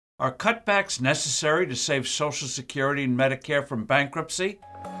Are cutbacks necessary to save Social Security and Medicare from bankruptcy?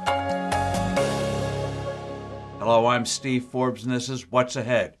 Hello, I'm Steve Forbes, and this is What's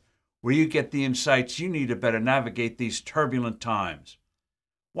Ahead, where you get the insights you need to better navigate these turbulent times.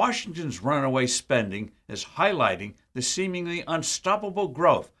 Washington's runaway spending is highlighting the seemingly unstoppable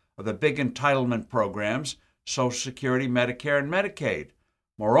growth of the big entitlement programs, Social Security, Medicare, and Medicaid.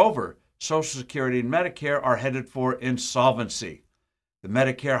 Moreover, Social Security and Medicare are headed for insolvency. The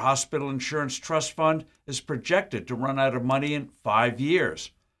Medicare Hospital Insurance Trust Fund is projected to run out of money in 5 years.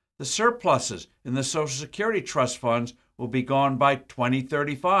 The surpluses in the Social Security Trust Funds will be gone by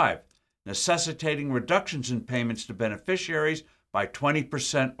 2035, necessitating reductions in payments to beneficiaries by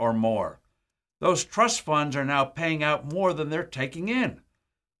 20% or more. Those trust funds are now paying out more than they're taking in.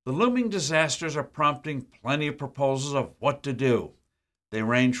 The looming disasters are prompting plenty of proposals of what to do. They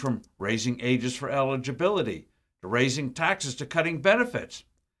range from raising ages for eligibility, to raising taxes, to cutting benefits.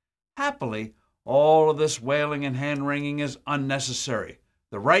 Happily, all of this wailing and hand-wringing is unnecessary.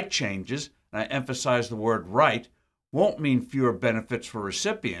 The right changes, and I emphasize the word right, won't mean fewer benefits for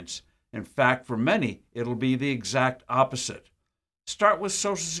recipients. In fact, for many, it'll be the exact opposite. Start with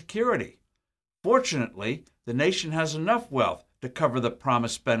Social Security. Fortunately, the nation has enough wealth to cover the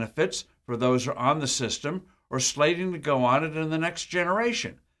promised benefits for those who are on the system or slating to go on it in the next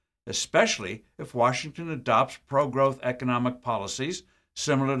generation, especially if Washington adopts pro-growth economic policies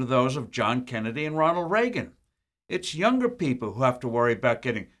similar to those of John Kennedy and Ronald Reagan. It's younger people who have to worry about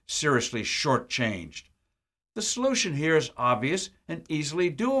getting seriously shortchanged. The solution here is obvious and easily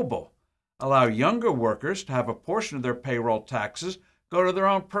doable. Allow younger workers to have a portion of their payroll taxes go to their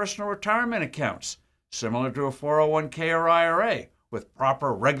own personal retirement accounts, similar to a 401k or IRA, with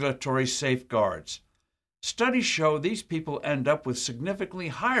proper regulatory safeguards. Studies show these people end up with significantly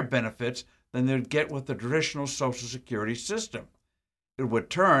higher benefits than they'd get with the traditional Social Security system. It would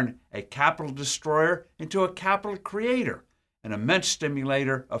turn a capital destroyer into a capital creator, an immense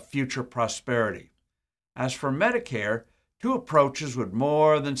stimulator of future prosperity. As for Medicare, two approaches would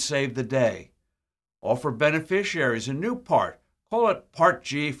more than save the day. Offer beneficiaries a new part, call it Part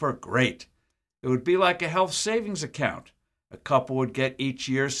G for great. It would be like a health savings account. A couple would get each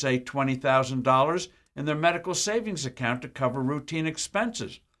year, say, $20,000 in their medical savings account to cover routine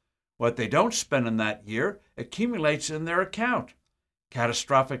expenses. What they don't spend in that year accumulates in their account.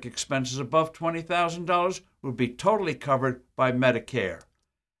 Catastrophic expenses above $20,000 would be totally covered by Medicare.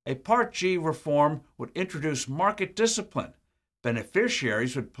 A Part G reform would introduce market discipline.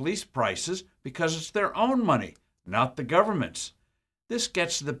 Beneficiaries would police prices because it's their own money, not the government's. This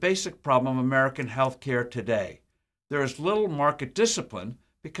gets to the basic problem of American health care today. There is little market discipline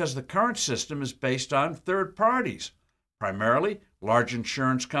because the current system is based on third parties, primarily large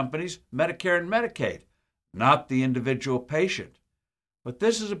insurance companies, Medicare and Medicaid, not the individual patient. But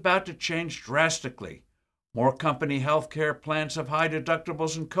this is about to change drastically. More company health care plans have high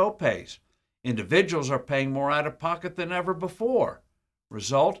deductibles and copays. Individuals are paying more out of pocket than ever before.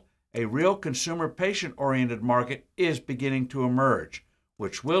 Result, a real consumer patient-oriented market is beginning to emerge,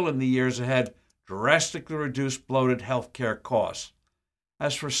 which will, in the years ahead, drastically reduce bloated health care costs.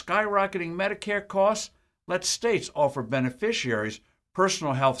 As for skyrocketing Medicare costs, let states offer beneficiaries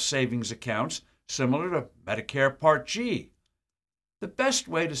personal health savings accounts similar to Medicare Part G. The best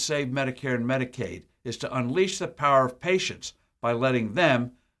way to save Medicare and Medicaid is to unleash the power of patients by letting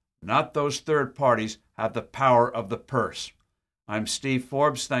them, not those third parties, have the power of the purse. I'm Steve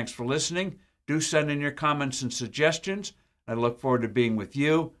Forbes. Thanks for listening. Do send in your comments and suggestions. I look forward to being with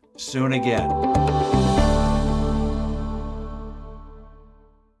you soon again.